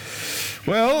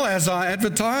Well, as I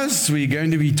advertised, we're going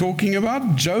to be talking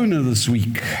about Jonah this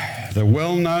week. The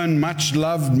well-known,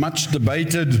 much-loved,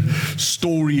 much-debated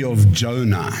story of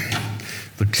Jonah.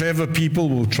 The clever people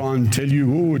will try and tell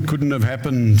you, oh, it couldn't have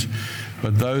happened.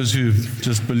 But those who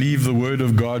just believe the word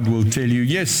of God will tell you,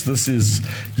 yes, this is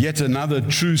yet another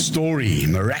true story,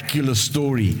 miraculous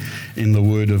story in the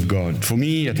word of God. For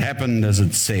me, it happened as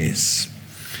it says.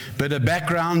 Bit of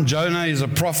background, Jonah is a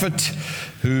prophet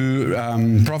who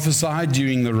prophesied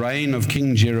during the reign of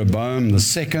King Jeroboam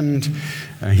II.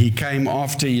 He came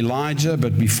after Elijah,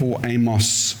 but before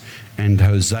Amos and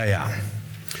Hosea.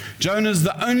 Jonah is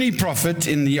the only prophet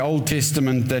in the Old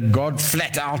Testament that God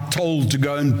flat out told to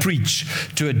go and preach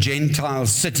to a Gentile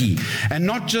city. And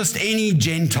not just any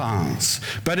Gentiles,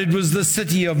 but it was the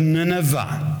city of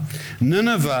Nineveh.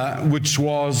 Nineveh, which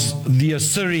was the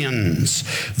Assyrians,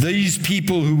 these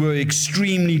people who were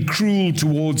extremely cruel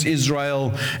towards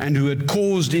Israel and who had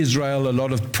caused Israel a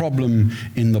lot of problem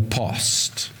in the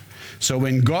past. So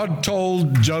when God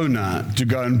told Jonah to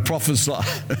go and prophesy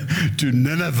to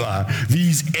Nineveh,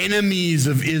 these enemies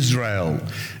of Israel,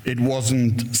 it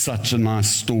wasn't such a nice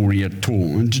story at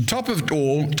all. And to top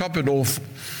it off,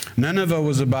 Nineveh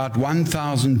was about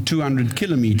 1,200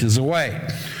 kilometers away,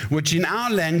 which in our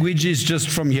language is just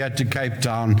from here to Cape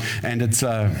Town, and it's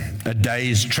a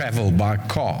day's travel by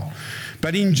car.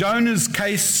 But in Jonah's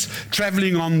case,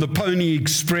 traveling on the Pony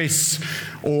Express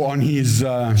or on his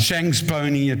Shanks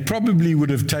pony, it probably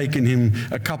would have taken him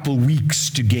a couple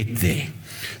weeks to get there.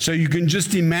 So you can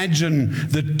just imagine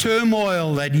the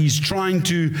turmoil that he's trying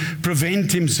to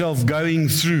prevent himself going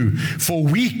through for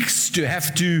weeks, to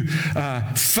have to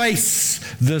face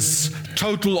this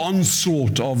total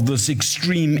onslaught of this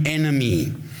extreme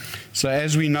enemy. So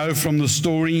as we know from the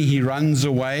story, he runs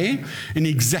away in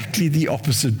exactly the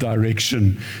opposite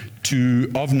direction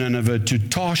of Nineveh to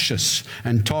Tarshish.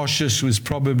 And Tarshish was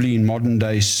probably in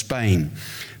modern-day Spain.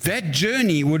 That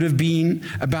journey would have been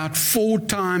about 4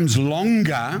 times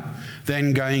longer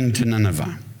than going to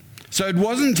Nineveh. So it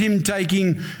wasn't him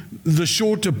taking the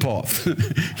shorter path.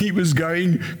 He was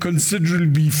going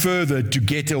considerably further to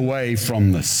get away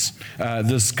from this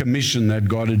commission that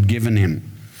God had given him.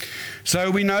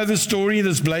 So we know the story.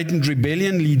 This blatant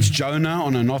rebellion leads Jonah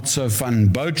on a not-so-fun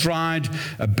boat ride.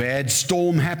 A bad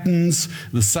storm happens.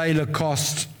 The sailor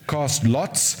cast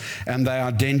lots, and they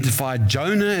identified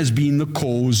Jonah as being the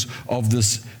cause of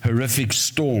this horrific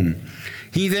storm.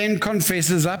 He then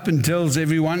confesses up and tells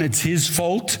everyone it's his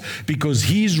fault because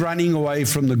he's running away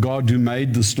from the God who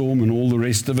made the storm and all the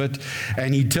rest of it.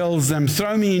 And he tells them,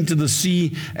 throw me into the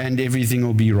sea and everything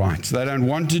will be right. They don't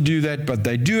want to do that, but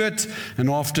they do it. And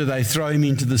after they throw him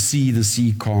into the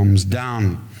sea calms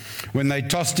down. When they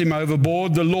tossed him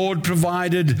overboard, the Lord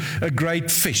provided a great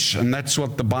fish. And that's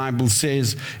what the Bible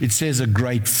says. It says a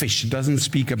great fish. It doesn't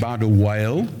speak about a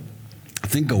whale. I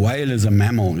think a whale is a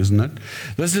mammal, isn't it?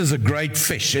 This is a great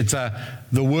fish.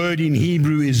 The word in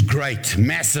Hebrew is great,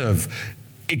 massive,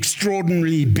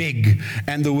 extraordinarily big.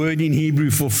 And the word in Hebrew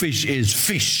for fish is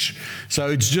fish. So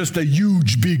it's just a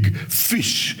huge, big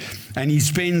fish. And he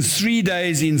spends 3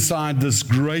 days inside this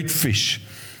great fish.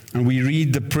 And we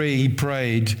read the prayer he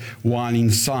prayed while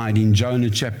inside in Jonah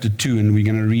chapter 2. And we're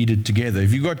going to read it together.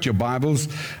 If you've got your Bibles,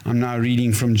 I'm now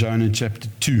reading from Jonah chapter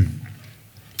 2.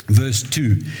 Verse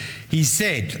 2, he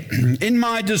said, in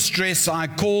my distress I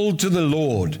called to the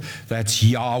Lord, that's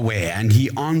Yahweh, and he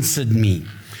answered me.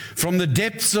 From the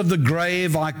depths of the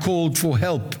grave I called for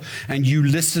help, and you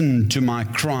listened to my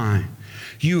cry.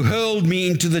 You hurled me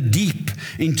into the deep,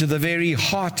 into the very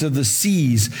heart of the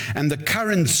seas, and the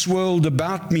currents swirled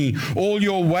about me. All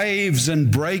your waves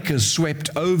and breakers swept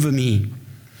over me.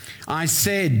 I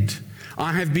said,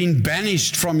 I have been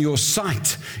banished from your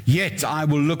sight, yet I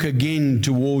will look again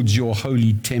towards your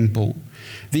holy temple.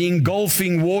 The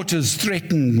engulfing waters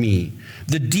threatened me.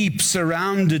 The deep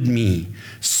surrounded me.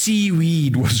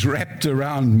 Seaweed was wrapped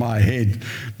around my head.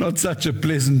 Not such a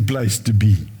pleasant place to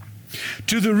be.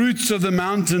 To the roots of the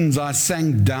mountains I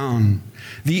sank down.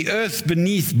 The earth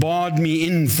beneath barred me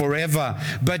in forever.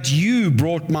 But you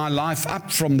brought my life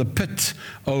up from the pit,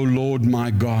 O Lord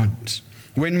my God.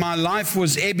 When my life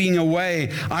was ebbing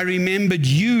away, I remembered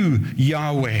you,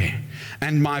 Yahweh,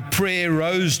 and my prayer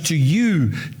rose to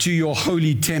you, to your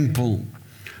holy temple.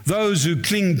 Those who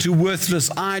cling to worthless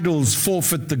idols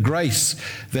forfeit the grace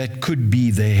that could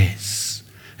be theirs.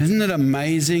 Isn't it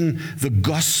amazing, the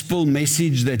gospel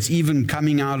message that's even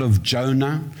coming out of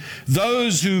Jonah?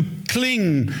 Those who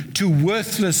cling to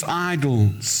worthless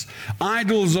idols,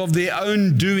 idols of their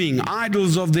own doing,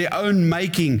 idols of their own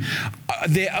making,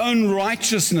 their own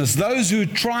righteousness, those who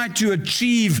try to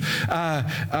achieve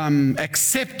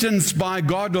acceptance by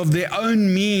God of their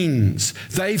own means,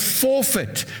 they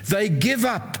forfeit, they give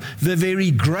up the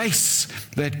very grace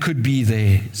that could be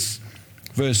theirs.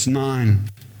 Verse 9.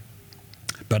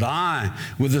 But I,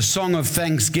 with a song of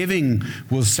thanksgiving,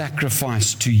 will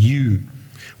sacrifice to you.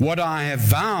 What I have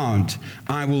vowed,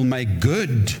 I will make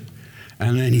good.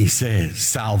 And then he says,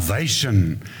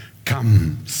 salvation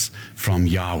comes from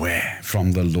Yahweh,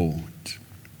 from the Lord.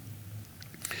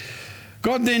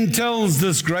 God then tells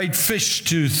this great fish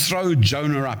to throw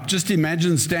Jonah up. Just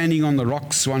imagine standing on the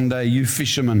rocks one day, you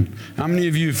fishermen. How many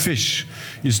of you fish?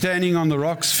 You're standing on the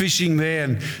rocks fishing there,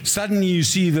 and suddenly you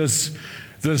see this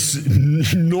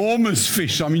enormous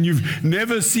fish. I mean, you've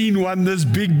never seen one this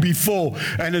big before,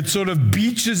 and it sort of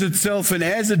beaches itself, and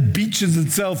as it beaches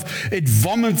itself, it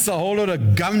vomits a whole lot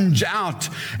of gunge out,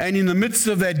 and in the midst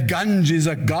of that gunge is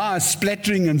a guy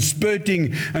splattering and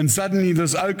spurting, and suddenly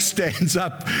this oak stands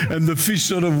up, and the fish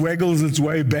sort of waggles its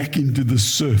way back into the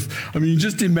surf. I mean,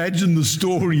 just imagine the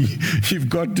story you've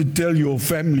got to tell your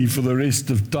family for the rest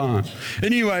of time.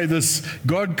 Anyway,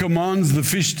 God commands the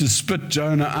fish to spit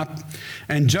Jonah up.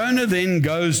 And Jonah then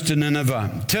goes to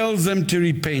Nineveh, tells them to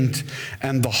repent,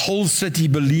 and the whole city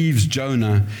believes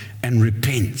Jonah and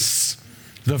repents.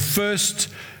 The first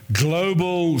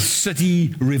global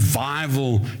city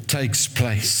revival takes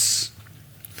place.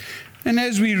 And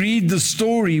as we read the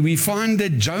story, we find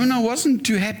that Jonah wasn't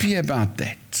too happy about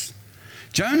that.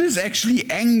 Jonah's actually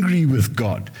angry with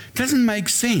God. Doesn't make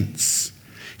sense.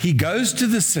 He goes to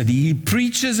the city, he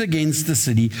preaches against the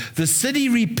city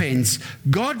repents,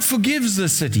 God forgives the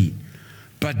city,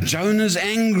 but Jonah's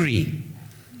angry.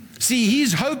 See,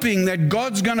 he's hoping that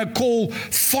God's going to call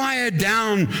fire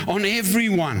down on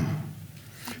everyone.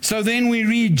 So then we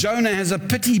read Jonah has a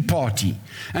pity party,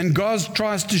 and God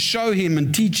tries to show him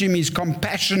and teach him his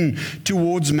compassion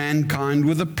towards mankind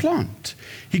with a plant.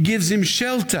 He gives him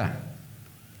shelter.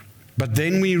 But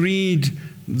then we read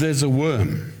there's a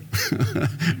worm.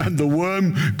 And the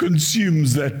worm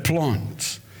consumes that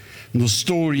plant. And the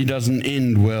story doesn't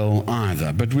end well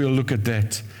either, but we'll look at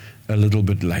that a little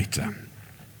bit later.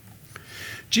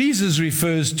 Jesus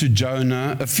refers to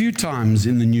Jonah a few times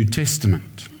in the New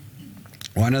Testament.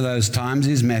 One of those times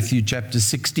is Matthew chapter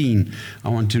 16. I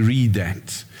want to read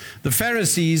that. The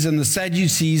Pharisees and the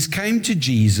Sadducees came to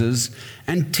Jesus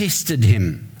and tested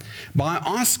him by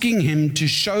asking him to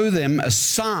show them a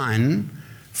sign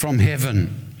from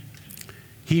heaven.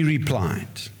 He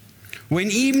replied, when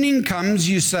evening comes,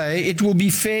 you say, it will be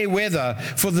fair weather,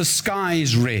 for the sky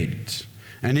is red.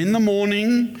 And in the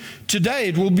morning, today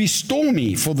it will be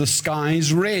stormy, for the sky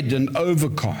is red and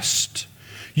overcast.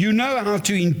 You know how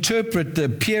to interpret the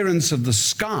appearance of the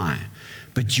sky,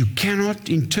 but you cannot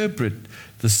interpret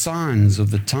the signs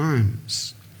of the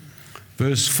times.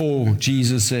 Verse 4,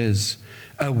 Jesus says,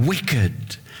 a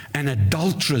wicked and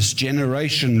adulterous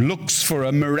generation looks for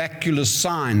a miraculous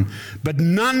sign, but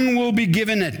none will be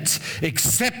given it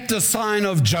except the sign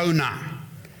of Jonah.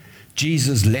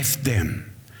 Jesus left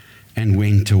them and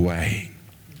went away.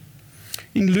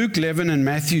 In Luke 11 and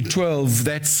Matthew 12,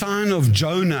 that sign of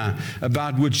Jonah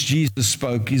about which Jesus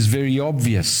spoke is very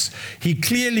obvious. He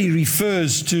clearly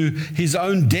refers to his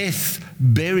own death,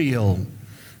 burial,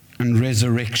 and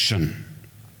resurrection.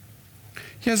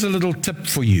 Here's a little tip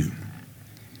for you.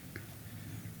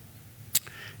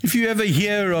 If you ever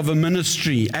hear of a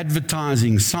ministry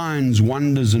advertising signs,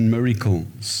 wonders, and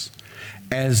miracles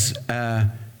as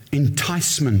an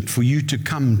enticement for you to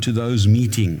come to those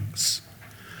meetings,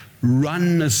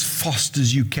 run as fast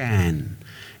as you can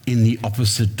in the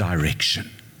opposite direction,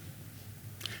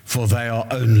 for they are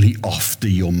only after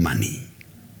your money.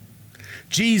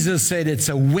 Jesus said it's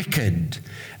a wicked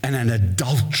and an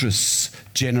adulterous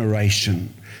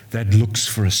generation that looks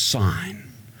for a sign,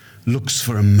 looks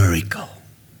for a miracle.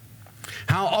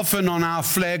 How often on our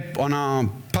flag, on our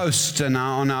posts and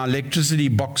on our electricity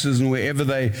boxes and wherever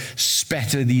they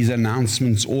spatter these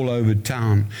announcements all over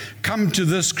town. Come to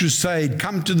this crusade,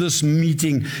 come to this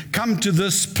meeting, come to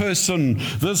this person,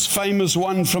 this famous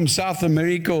one from South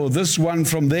America or this one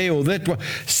from there or that one.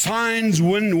 Signs,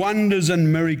 wonders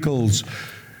and miracles.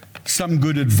 Some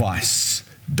good advice.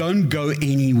 Don't go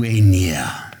anywhere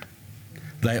near.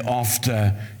 They're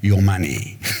after your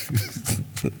money.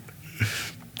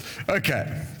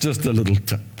 Okay, just a little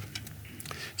tip.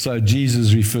 So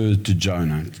Jesus referred to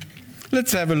Jonah.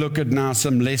 Let's have a look at now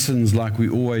some lessons like we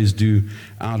always do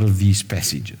out of these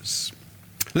passages.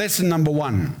 Lesson number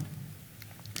 1.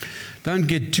 Don't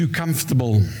get too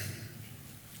comfortable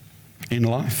in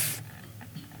life.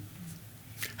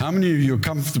 How many of you are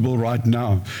comfortable right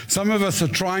now? Some of us are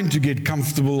trying to get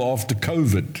comfortable after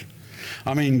COVID.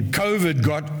 I mean, COVID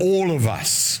got all of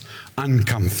us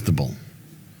uncomfortable.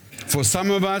 For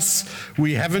some of us,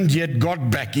 we haven't yet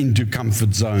got back into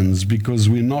comfort zones because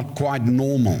we're not quite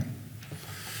normal.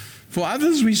 For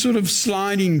others, we're sort of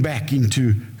sliding back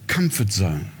into comfort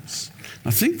zones. I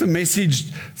think the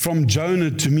message from Jonah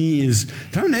to me is,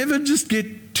 don't ever just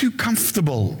get too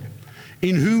comfortable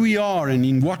in who we are and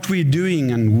in what we're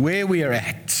doing and where we are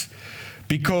at.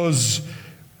 Because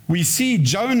we see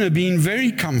Jonah being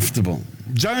very comfortable.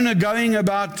 Jonah going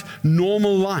about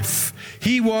normal life.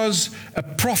 He was a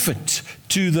prophet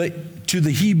to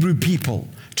the Hebrew people,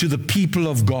 to the people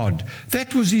of God.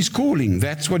 That was his calling.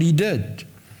 That's what he did.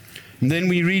 And then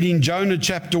we read in Jonah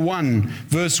chapter 1,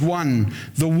 verse 1,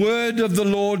 the word of the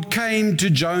Lord came to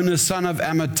Jonah, son of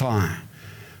Amittai.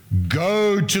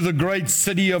 Go to the great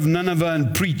city of Nineveh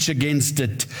and preach against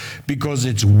it, because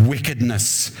its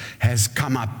wickedness has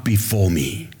come up before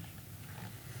me.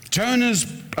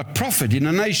 Jonah's a prophet in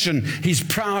a nation he's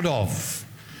proud of.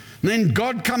 And then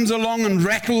God comes along and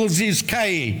rattles his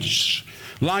cage,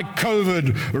 like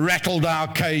COVID rattled our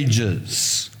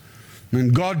cages.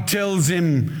 And God tells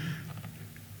him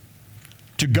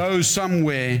to go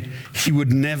somewhere he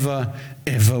would never,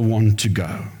 ever want to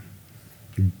go.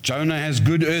 Jonah has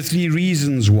good earthly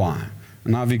reasons why,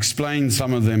 and I've explained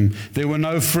some of them. There were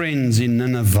no friends in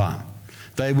Nineveh.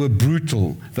 They were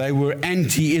brutal. They were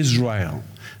anti-Israel.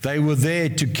 They were there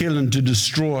to kill and to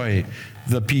destroy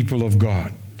the people of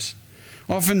God.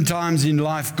 Oftentimes in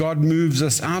life, God moves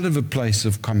us out of a place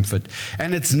of comfort,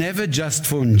 and it's never just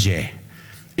for nje.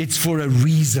 It's for a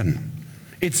reason.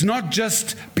 It's not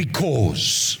just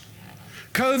because.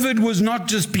 COVID was not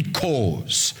just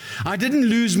because. I didn't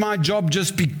lose my job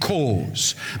just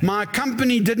because. My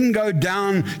company didn't go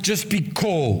down just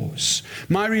because.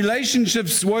 My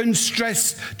relationships weren't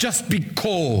stressed just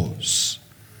because.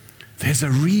 There's a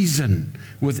reason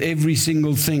with every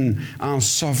single thing our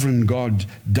sovereign God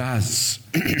does.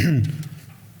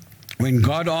 When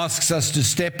God asks us to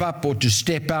step up or to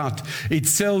step out, it's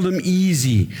seldom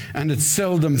easy and it's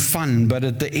seldom fun, but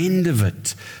at the end of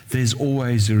it, there's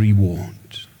always a reward.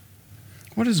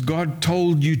 What has God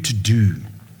told you to do?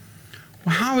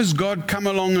 How has God come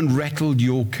along and rattled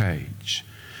your cage?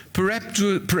 Perhaps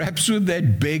with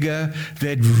that beggar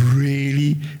that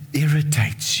really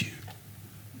irritates you.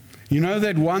 You know,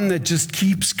 that one that just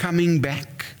keeps coming back?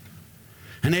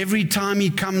 And every time he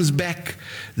comes back,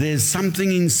 there's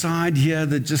something inside here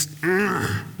that just,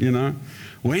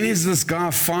 when is this guy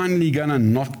finally going to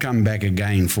not come back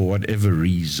again for whatever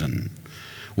reason?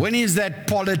 When is that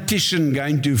politician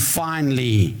going to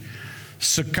finally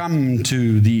succumb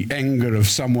to the anger of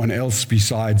someone else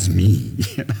besides me?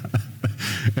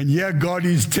 And yeah, God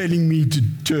is telling me to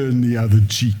turn the other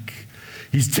cheek.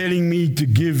 He's telling me to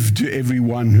give to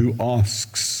everyone who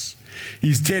asks.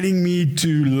 He's telling me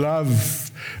to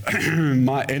love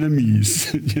my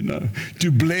enemies,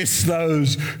 to bless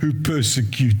those who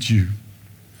persecute you.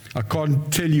 I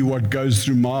can't tell you what goes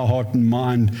through my heart and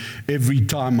mind every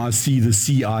time I see the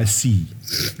CIC.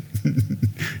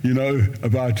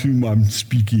 About whom I'm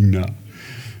speaking now.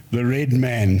 The red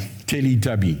man,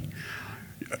 Teletubby.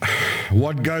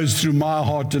 What goes through my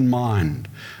heart and mind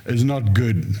is not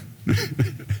good.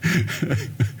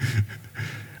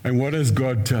 And what does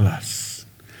God tell us?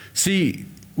 See,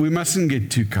 we mustn't get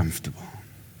too comfortable.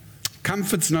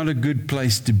 Comfort's not a good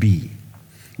place to be.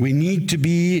 We need to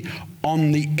be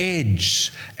on the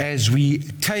edge as we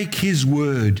take His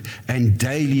word and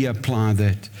daily apply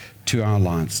that to our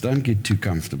lives. Don't get too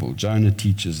comfortable. Jonah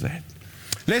teaches that.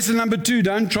 Lesson number 2,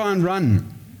 don't try and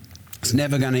run. It's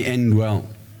never going to end well.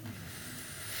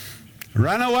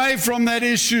 Run away from that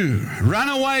issue. Run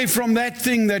away from that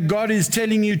thing that God is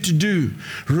telling you to do.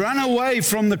 Run away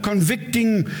from the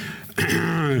convicting,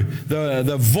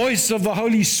 the voice of the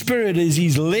Holy Spirit as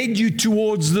He's led you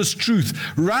towards this truth.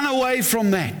 Run away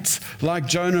from that, like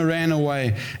Jonah ran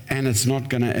away, and it's not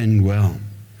going to end well.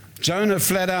 Jonah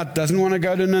flat out doesn't want to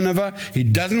go to Nineveh. He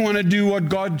doesn't want to do what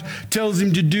God tells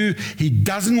him to do. He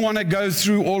doesn't want to go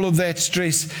through all of that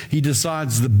stress. He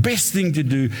decides the best thing to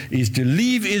do is to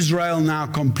leave Israel now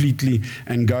completely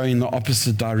and go in the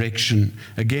opposite direction.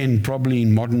 Again, probably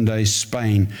in modern day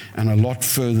Spain and a lot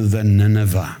further than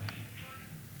Nineveh.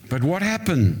 But what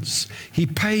happens? He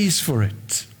pays for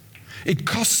it. It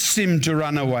costs him to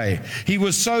run away. He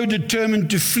was so determined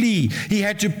to flee, he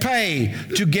had to pay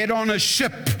to get on a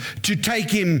ship to take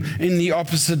him in the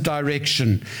opposite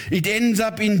direction. It ends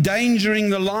up endangering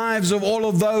the lives of all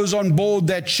of those on board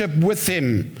that ship with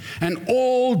him. And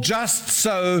all just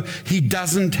so he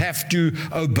doesn't have to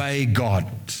obey God.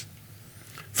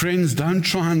 Friends, don't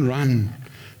try and run.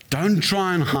 Don't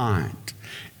try and hide.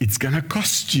 It's going to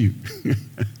cost you.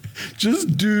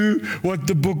 Just do what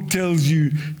the book tells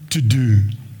you to do.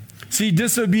 See,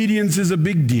 disobedience is a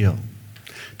big deal.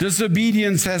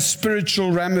 Disobedience has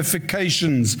spiritual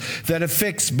ramifications that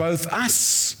affects both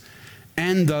us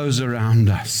and those around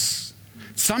us.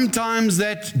 Sometimes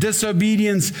that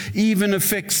disobedience even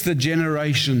affects the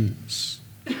generations.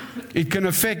 It can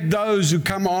affect those who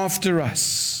come after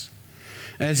us.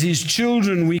 As his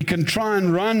children, we can try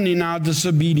and run in our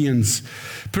disobedience.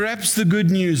 Perhaps the good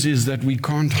news is that we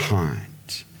can't hide.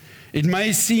 It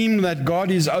may seem that God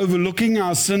is overlooking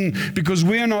our sin because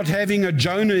we're not having a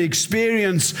Jonah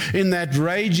experience in that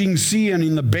raging sea and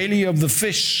in the belly of the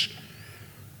fish.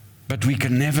 But we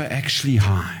can never actually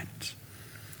hide.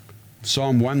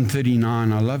 Psalm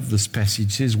 139, I love this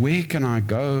passage, says, "Where can I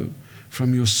go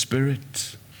from your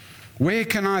spirit? Where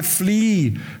can I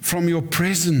flee from your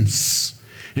presence?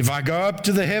 If I go up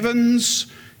to the heavens,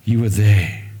 you are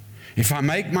there. If I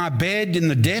make my bed in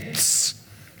the depths,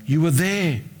 you are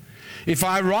there. If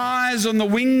I rise on the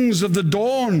wings of the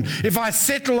dawn, if I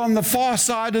settle on the far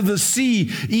side of the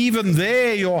sea, even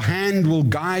there your hand will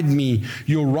guide me,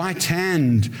 your right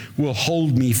hand will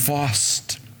hold me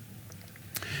fast.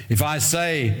 If I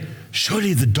say,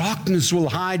 surely the darkness will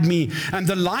hide me, and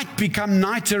the light become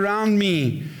night around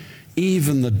me,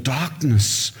 even the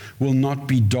darkness will not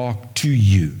be dark to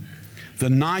you. The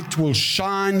night will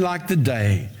shine like the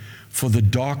day, for the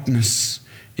darkness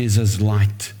is as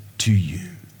light to you."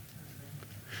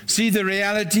 See, the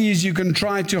reality is you can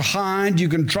try to hide, you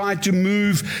can try to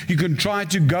move, you can try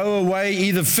to go away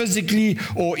either physically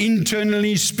or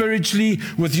internally, spiritually,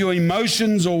 with your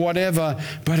emotions or whatever,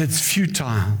 but it's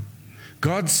futile.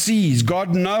 God sees,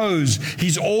 God knows,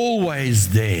 He's always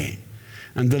there.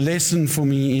 And the lesson for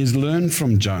me is learn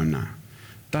from Jonah.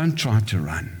 Don't try to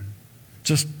run.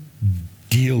 Just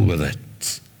deal with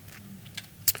it.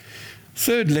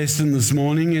 Third lesson this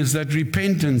morning is that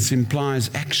repentance implies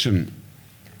action.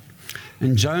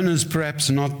 And Jonah's perhaps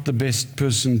not the best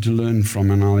person to learn from,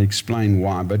 and I'll explain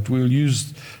why, but we'll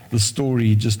use the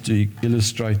story just to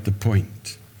illustrate the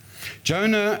point.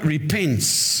 Jonah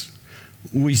repents.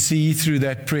 We see through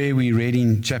that prayer we read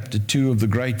in chapter 2 of the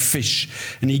great fish,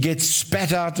 and he gets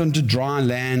spat out onto dry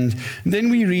land. And then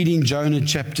we read in Jonah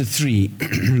chapter 3.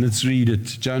 Let's read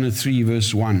it. Jonah 3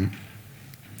 verse 1.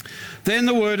 Then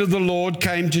the word of the Lord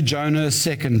came to Jonah a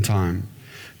second time.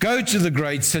 "Go to the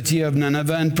great city of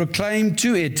Nineveh and proclaim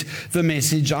to it the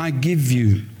message I give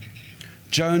you."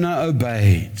 Jonah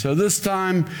obeyed. So this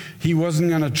time he wasn't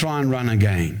going to try and run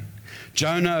again.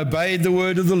 Jonah obeyed the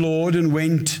word of the Lord and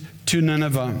went to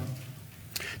Nineveh.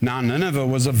 Now Nineveh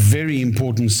was a very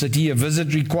important city. A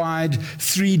visit required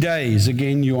 3 days.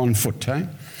 Again, you're on foot, eh?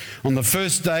 On the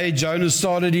first day, Jonah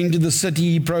started into the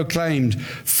city. He proclaimed,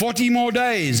 40 more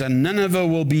days and Nineveh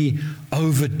will be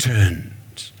overturned.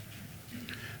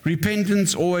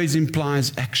 Repentance always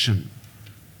implies action.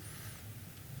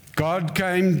 God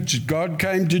came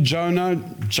to Jonah.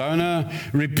 Jonah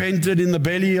repented in the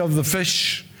belly of the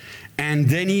fish. And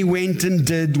then he went and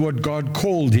did what God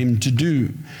called him to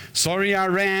do. Sorry I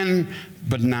ran,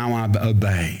 but now I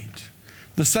obeyed.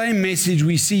 The same message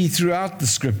we see throughout the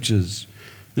scriptures.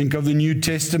 Think of the New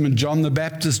Testament, John the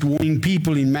Baptist warning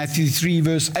people in Matthew 3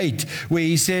 verse 8, where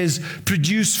he says,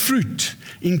 produce fruit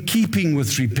in keeping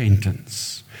with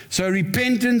repentance. So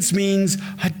repentance means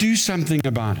I do something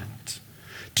about it.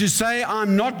 To say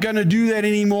I'm not going to do that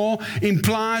anymore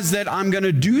implies that I'm going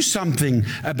to do something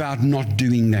about not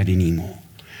doing that anymore.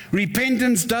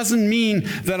 Repentance doesn't mean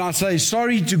that I say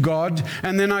sorry to God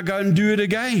and then I go and do it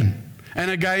again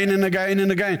and again and again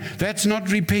and again. That's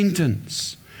not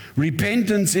repentance.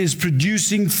 Repentance is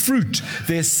producing fruit.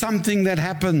 There's something that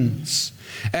happens.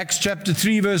 Acts chapter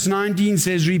 3 verse 19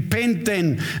 says, repent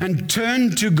then and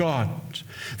turn to God.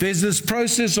 There's this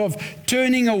process of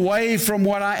turning away from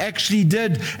what I actually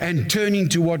did and turning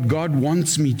to what God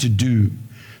wants me to do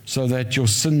so that your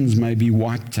sins may be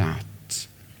wiped out.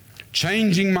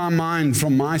 Changing my mind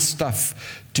from my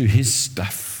stuff to His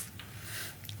stuff.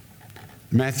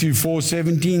 Matthew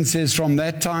 4:17 says, from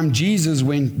that time Jesus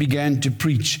began to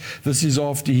preach. This is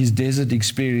after His desert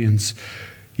experience.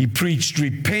 He preached,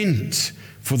 repent,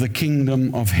 for the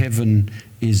kingdom of heaven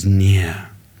is near.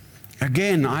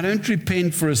 Again, I don't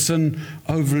repent for a sin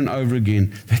over and over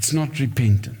again. That's not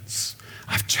repentance.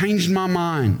 I've changed my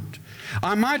mind.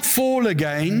 I might fall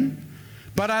again,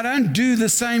 but I don't do the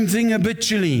same thing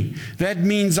habitually. That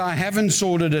means I haven't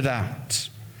sorted it out.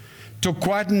 Took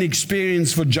quite an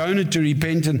experience for Jonah to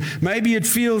repent, and maybe it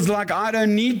feels like I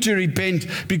don't need to repent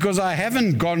because I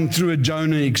haven't gone through a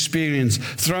Jonah experience,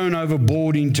 thrown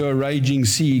overboard into a raging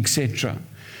sea, etc.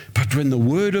 But when the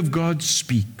Word of God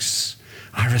speaks,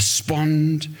 I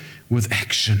respond with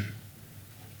action.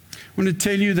 I want to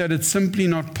tell you that it's simply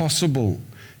not possible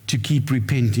to keep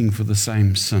repenting for the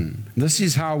same sin. This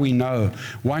is how we know.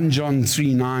 1 John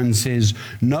 3:9 says,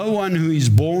 "No one who is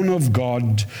born of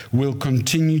God will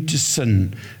continue to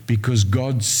sin because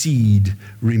God's seed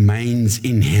remains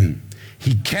in him.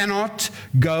 He cannot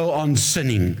go on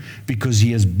sinning because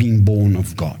he has been born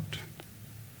of God."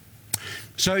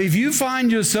 So if you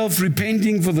find yourself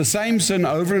repenting for the same sin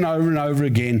over and over and over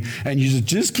again, and it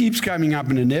just keeps coming up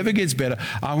and it never gets better,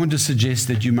 I want to suggest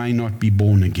that you may not be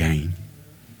born again.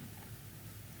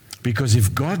 Because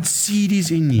if God's seed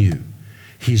is in you,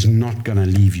 he's not going to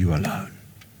leave you alone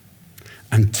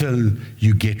until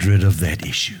you get rid of that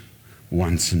issue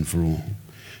once and for all.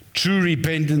 True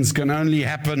repentance can only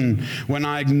happen when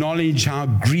I acknowledge how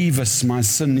grievous my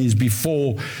sin is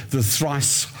before the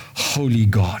thrice holy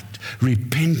God.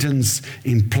 Repentance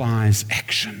implies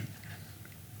action.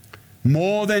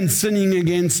 More than sinning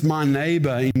against my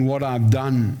neighbor in what I've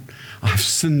done, I've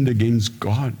sinned against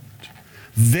God.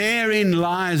 Therein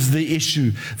lies the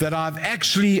issue, that I've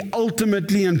actually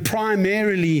ultimately and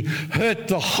primarily hurt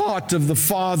the heart of the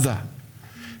Father.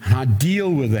 And I deal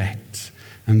with that,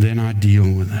 and then I deal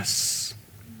with this.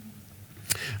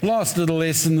 Last little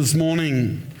lesson this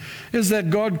morning is that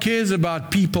God cares about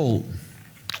people,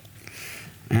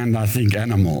 and I think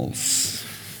animals.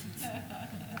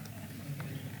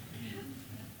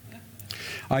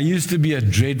 I used to be a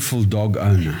dreadful dog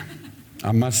owner,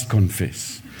 I must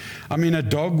confess. I mean, a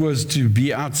dog was to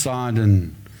be outside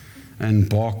and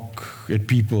bark at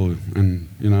people, and,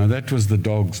 that was the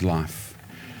dog's life.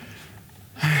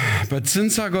 But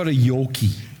since I got a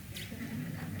Yorkie,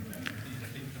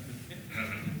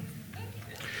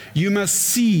 you must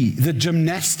see the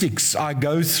gymnastics I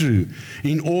go through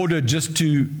in order just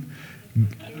to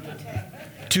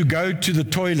go to the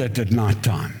toilet at night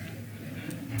time.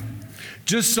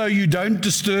 Just so you don't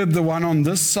disturb the one on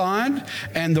this side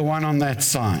and the one on that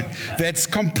side. That's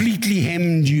completely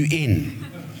hemmed you in.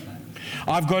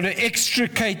 I've got to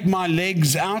extricate my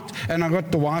legs out, and I've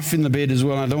got the wife in the bed as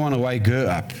well. I don't want to wake her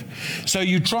up. So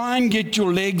you try and get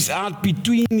your legs out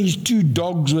between these two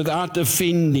dogs without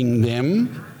offending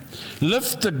them.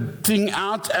 Lift the thing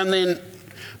out, and then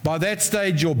by that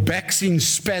stage, your back's in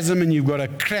spasm and you've got a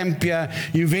cramp here.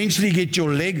 You eventually get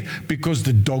your leg because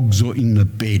the dogs are in the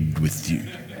bed with you.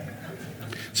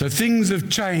 So things have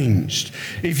changed.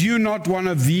 If you're not one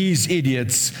of these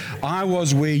idiots, I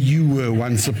was where you were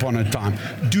once upon a time.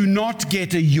 Do not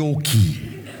get a Yorkie.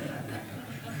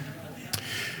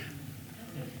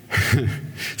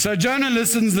 So Jonah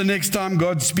listens the next time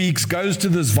God speaks, goes to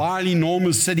this vile,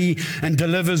 enormous city and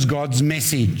delivers God's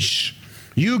message.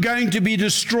 You're going to be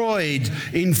destroyed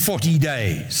in 40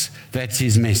 days. That's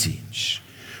his message.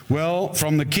 Well,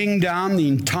 from the king down, the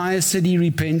entire city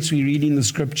repents, we read in the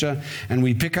scripture, and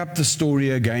we pick up the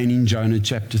story again in Jonah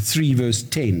chapter 3, verse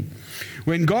 10.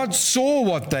 When God saw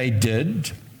what they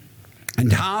did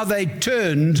and how they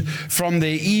turned from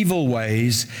their evil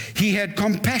ways, he had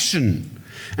compassion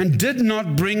and did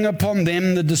not bring upon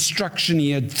them the destruction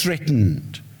he had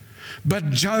threatened.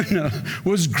 But Jonah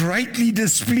was greatly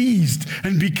displeased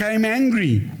and became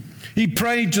angry. He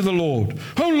prayed to the Lord,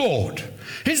 "Oh Lord,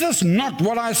 is this not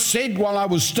what I said while I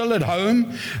was still at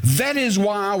home? That is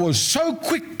why I was so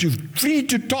quick to flee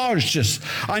to Tarshish.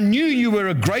 I knew you were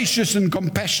a gracious and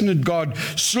compassionate God,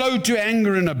 slow to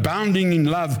anger and abounding in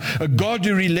love, a God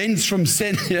who relents from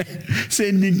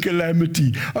sending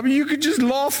calamity." I mean, you could just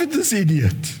laugh at this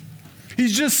idiot.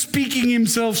 He's just speaking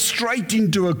himself straight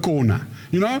into a corner.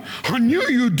 I knew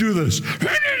you'd do this.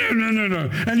 No.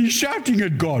 And he's shouting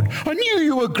at God. I knew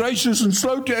you were gracious and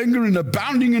slow to anger and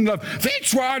abounding in love.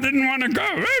 That's why I didn't want to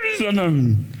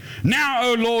go. Now,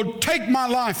 oh Lord, take my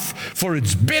life, for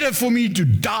it's better for me to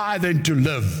die than to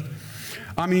live.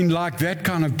 I mean, like that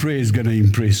kind of prayer is going to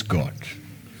impress God.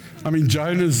 I mean,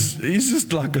 he's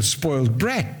just like a spoiled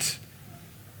brat.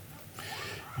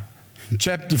 In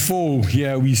chapter 4,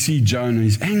 here we see Jonah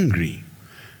is angry.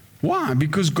 Why?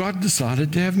 Because God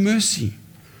decided to have mercy.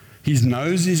 His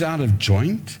nose is out of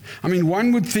joint. I mean,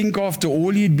 one would think after all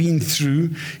he'd been through,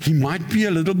 he might be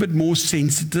a little bit more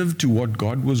sensitive to what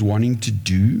God was wanting to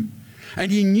do.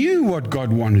 And he knew what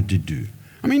God wanted to do.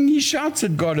 I mean, he shouts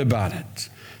at God about it.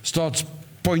 Starts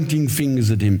pointing fingers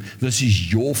at him. This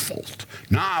is your fault.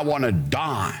 Now I want to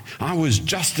die. I was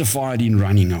justified in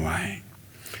running away.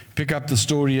 Pick up the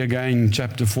story again,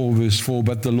 chapter 4, verse 4.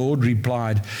 But the Lord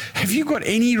replied, have you got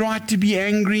any right to be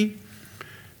angry?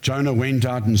 Jonah went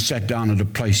out and sat down at a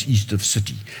place east of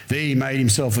city. There he made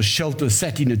himself a shelter,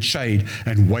 sat in its shade,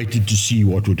 and waited to see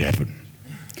what would happen.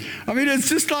 I mean, it's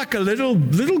just like a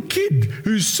little kid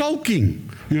who's sulking,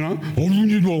 you know.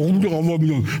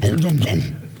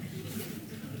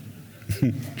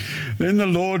 Then the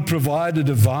Lord provided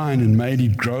a vine and made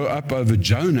it grow up over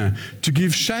Jonah to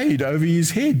give shade over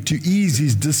his head, to ease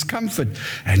his discomfort.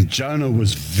 And Jonah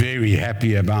was very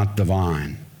happy about the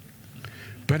vine.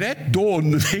 But at dawn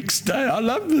the next day, I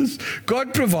love this,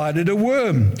 God provided a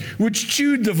worm which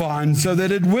chewed the vine so that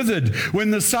it withered.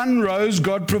 When the sun rose,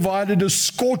 God provided a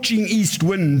scorching east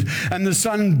wind, and the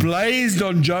sun blazed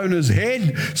on Jonah's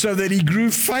head so that he grew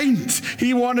faint.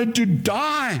 He wanted to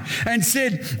die and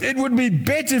said, it would be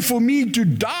better for me to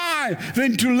die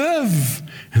than to live.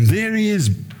 And there he is,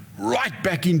 right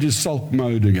back into sulk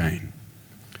mode again.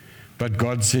 But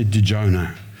God said to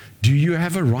Jonah, do you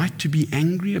have a right to be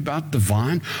angry about the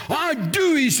vine? I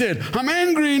do, he said. I'm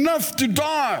angry enough to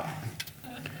die.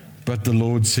 But the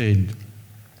Lord said,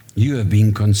 you have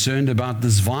been concerned about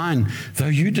this vine, though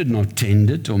you did not tend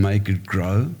it or make it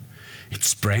grow. It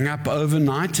sprang up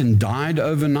overnight and died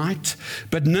overnight.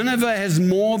 But Nineveh has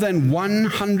more than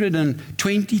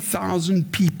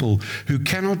 120,000 people who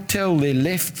cannot tell their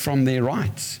left from their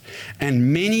right,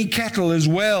 and many cattle as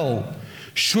well.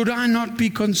 Should I not be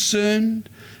concerned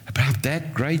about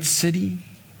that great city?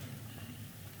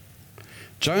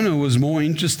 Jonah was more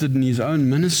interested in his own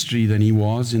ministry than he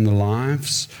was in the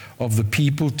lives of the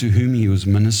people to whom he was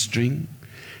ministering.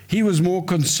 He was more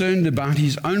concerned about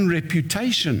his own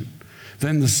reputation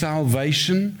than the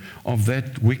salvation of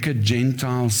that wicked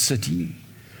Gentile city.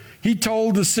 He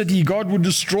told the city God would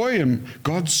destroy him.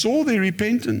 God saw their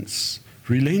repentance,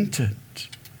 relented.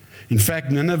 In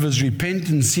fact, Nineveh's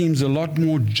repentance seems a lot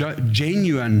more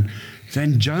genuine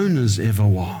than Jonah's ever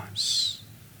was.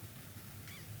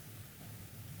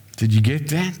 Did you get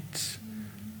that?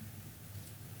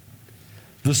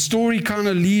 The story kind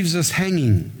of leaves us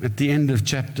hanging at the end of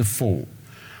chapter 4.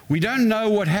 We don't know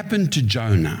what happened to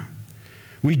Jonah.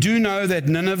 We do know that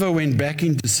Nineveh went back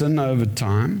into sin over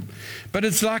time, but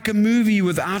it's like a movie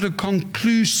without a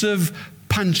conclusive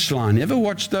punchline. Ever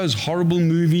watch those horrible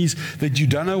movies that you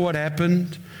don't know what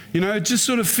happened? You know, it just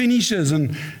sort of finishes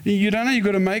and you don't know, you've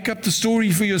got to make up the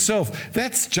story for yourself.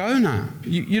 That's Jonah.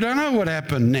 You don't know what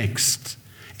happened next.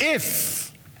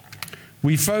 If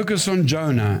we focus on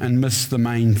Jonah and miss the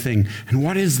main thing. And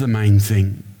what is the main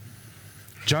thing?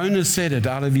 Jonah said it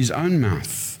out of his own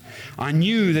mouth. I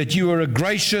knew that you are a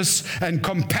gracious and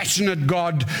compassionate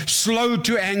God, slow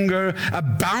to anger,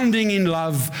 abounding in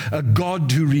love, a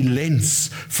God who relents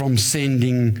from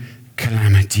sending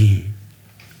calamity.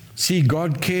 See,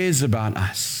 God cares about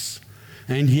us.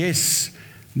 And yes,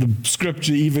 the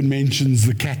scripture even mentions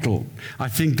the cattle. I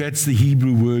think that's the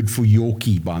Hebrew word for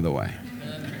Yorkie, by the way.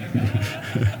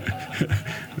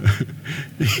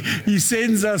 He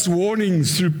sends us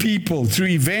warnings through people, through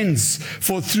events,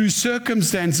 through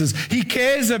circumstances. He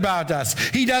cares about us.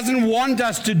 He doesn't want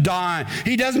us to die.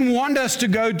 He doesn't want us to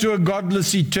go to a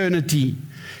godless eternity.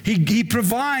 He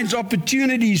provides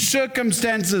opportunities,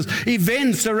 circumstances,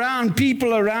 events around,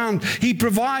 people around. He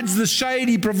provides the shade.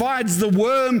 He provides the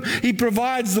worm. He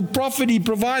provides the prophet. He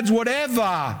provides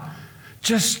whatever,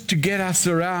 just to get us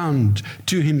around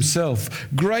to himself,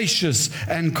 gracious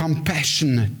and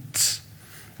compassionate.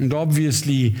 And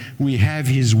obviously, we have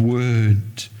his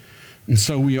word. And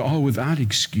so we are without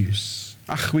excuse.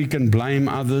 We can blame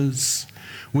others.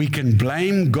 We can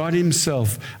blame God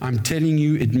himself. I'm telling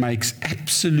you, it makes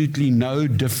absolutely no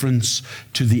difference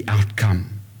to the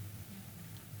outcome.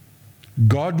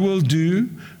 God will do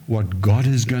what God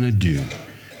is going to do,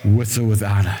 with or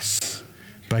without us.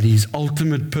 But his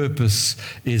ultimate purpose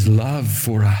is love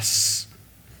for us.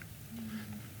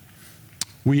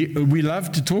 We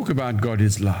love to talk about God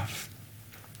is love.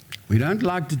 We don't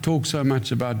like to talk so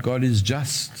much about God is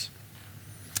just.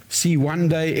 See, one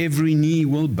day every knee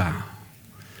will bow.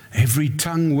 Every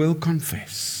tongue will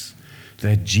confess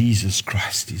that Jesus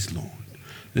Christ is Lord.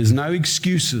 There's no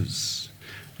excuses.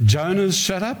 Jonah's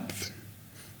shut up.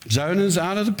 Jonah's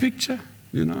out of the picture,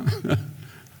 you know.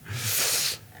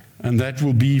 And that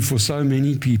will be for so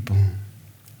many people.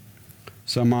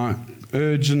 So my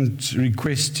urgent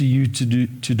request to you to do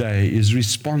today is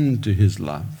respond to his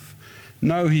love.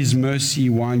 Know his mercy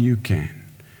while you can.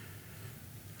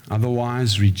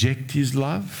 Otherwise, reject his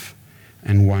love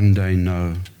and one day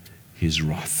know his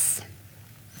wrath.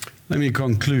 Let me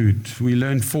conclude. We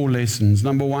learned 4 lessons.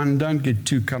 Number 1, don't get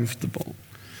too comfortable.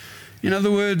 In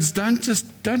other words, don't just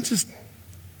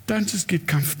get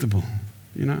comfortable,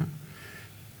 you know.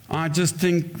 I just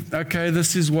think, okay,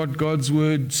 this is what God's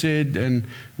word said, and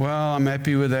well, I'm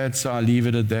happy with that, so I'll leave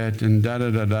it at that, and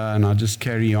da-da-da-da, and I'll just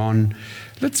carry on.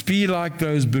 Let's be like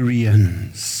those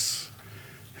Bereans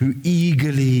who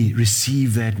eagerly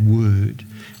receive that word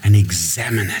and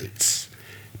examine it,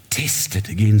 test it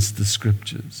against the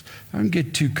scriptures. Don't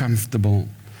get too comfortable.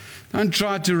 Don't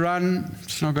try to run.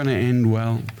 It's not going to end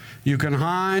well. You can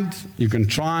hide. You can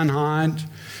try and hide.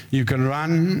 You can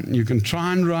run. You can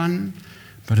try and run.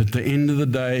 But at the end of the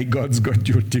day, God's got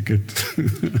your ticket.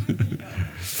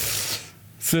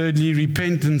 Thirdly,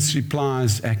 repentance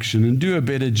requires action. And do a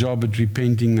better job at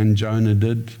repenting than Jonah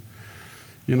did.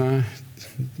 You know,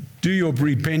 do your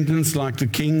repentance like the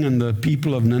king and the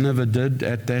people of Nineveh did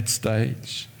at that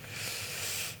stage.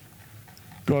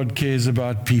 God cares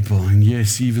about people, and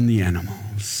yes, even the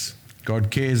animals.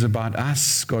 God cares about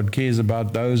us. God cares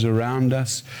about those around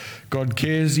us. God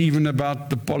cares even about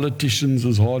the politicians,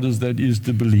 as hard as that is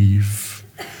to believe.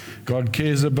 God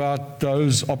cares about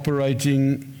those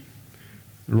operating,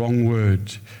 wrong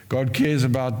word. God cares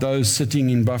about those sitting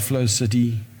in Buffalo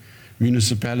City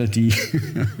municipality.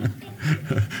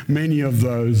 Many of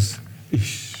those.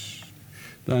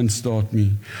 Don't start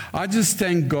me. I just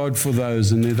thank God for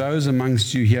those, and there are those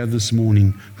amongst you here this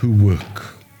morning who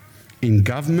work in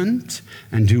government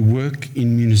and who work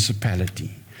in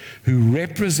municipality, who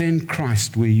represent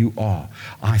Christ where you are.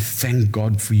 I thank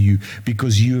God for you,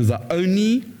 because you're the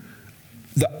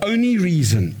only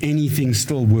reason anything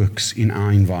still works in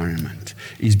our environment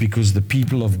is because the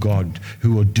people of God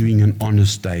who are doing an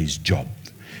honest day's job.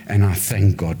 And I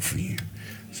thank God for you.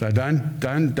 So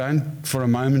don't for a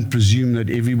moment presume that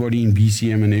everybody in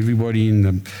BCM and everybody in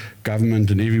the government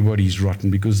and everybody is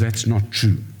rotten, because that's not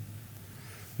true.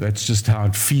 That's just how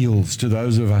it feels to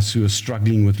those of us who are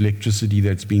struggling with electricity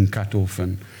that's been cut off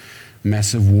and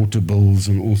massive water bills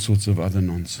and all sorts of other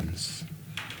nonsense.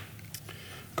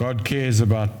 God cares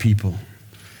about people,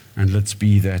 and let's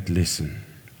be that lesson.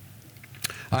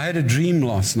 I had a dream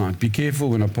last night. Be careful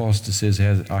when a pastor says,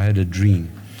 I had a dream.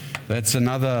 That's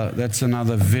another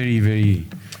very, very,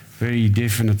 very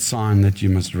definite sign that you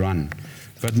must run.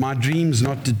 But my dream's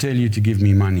not to tell you to give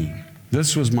me money.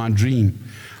 This was my dream.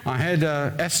 I had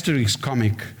an Asterix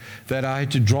comic that I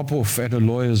had to drop off at a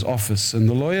lawyer's office, and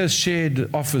the lawyer shared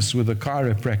office with a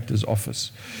chiropractor's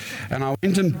office. And I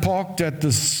went and parked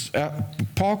this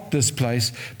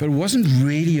place, but it wasn't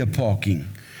really a parking.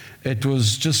 It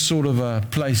was just sort of a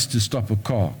place to stop a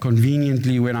car,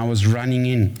 conveniently when I was running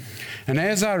in. And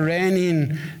as I ran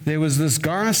in, there was this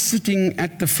guy sitting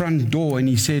at the front door, and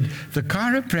he said, the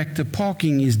chiropractor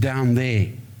parking is down there.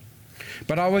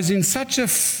 But I was in such a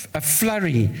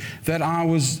flurry that I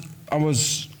was,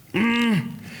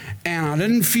 and I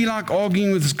didn't feel like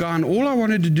arguing with this guy, and all I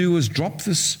wanted to do was drop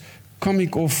this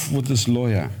comic off with this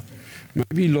lawyer.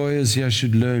 Maybe lawyers here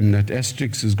should learn that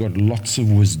Asterix has got lots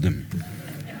of wisdom.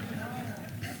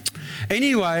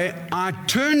 Anyway, I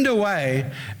turned away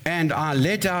and I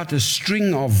let out a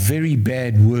string of very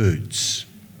bad words.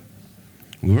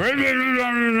 And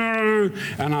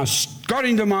I got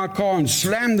into my car and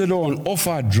slammed the door, and off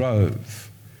I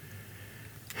drove.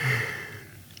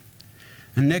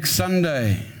 And next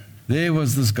Sunday, there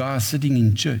was this guy sitting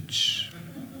in church.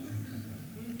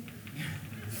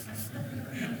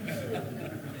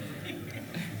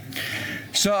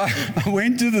 So I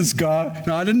went to this guy.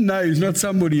 No, I didn't know. He's not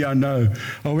somebody I know.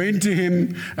 I went to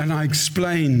him and I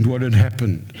explained what had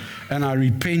happened. And I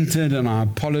repented and I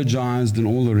apologized and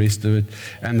all the rest of it.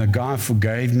 And the guy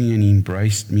forgave me and he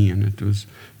embraced me. And it was,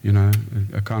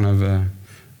 a kind of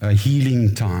a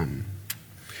healing time.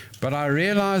 But I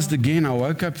realized again, I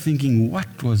woke up thinking,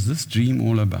 what was this dream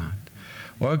all about?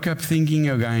 Woke up thinking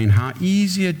again how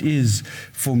easy it is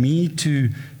for me to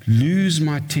lose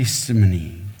my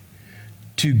testimony,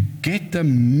 to get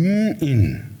them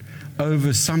in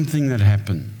over something that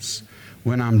happens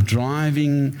when I'm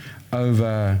driving,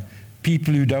 over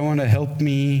people who don't want to help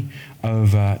me,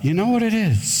 over, you know what it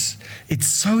is? It's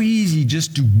so easy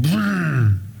just to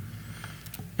burn.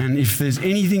 And if there's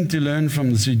anything to learn from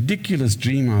this ridiculous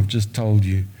dream I've just told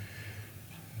you,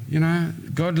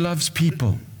 God loves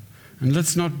people. And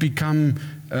let's not become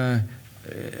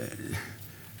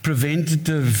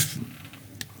preventative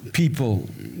people,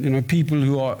 people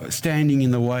who are standing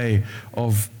in the way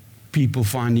of people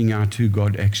finding out who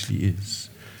God actually is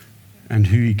and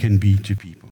who He can be to people.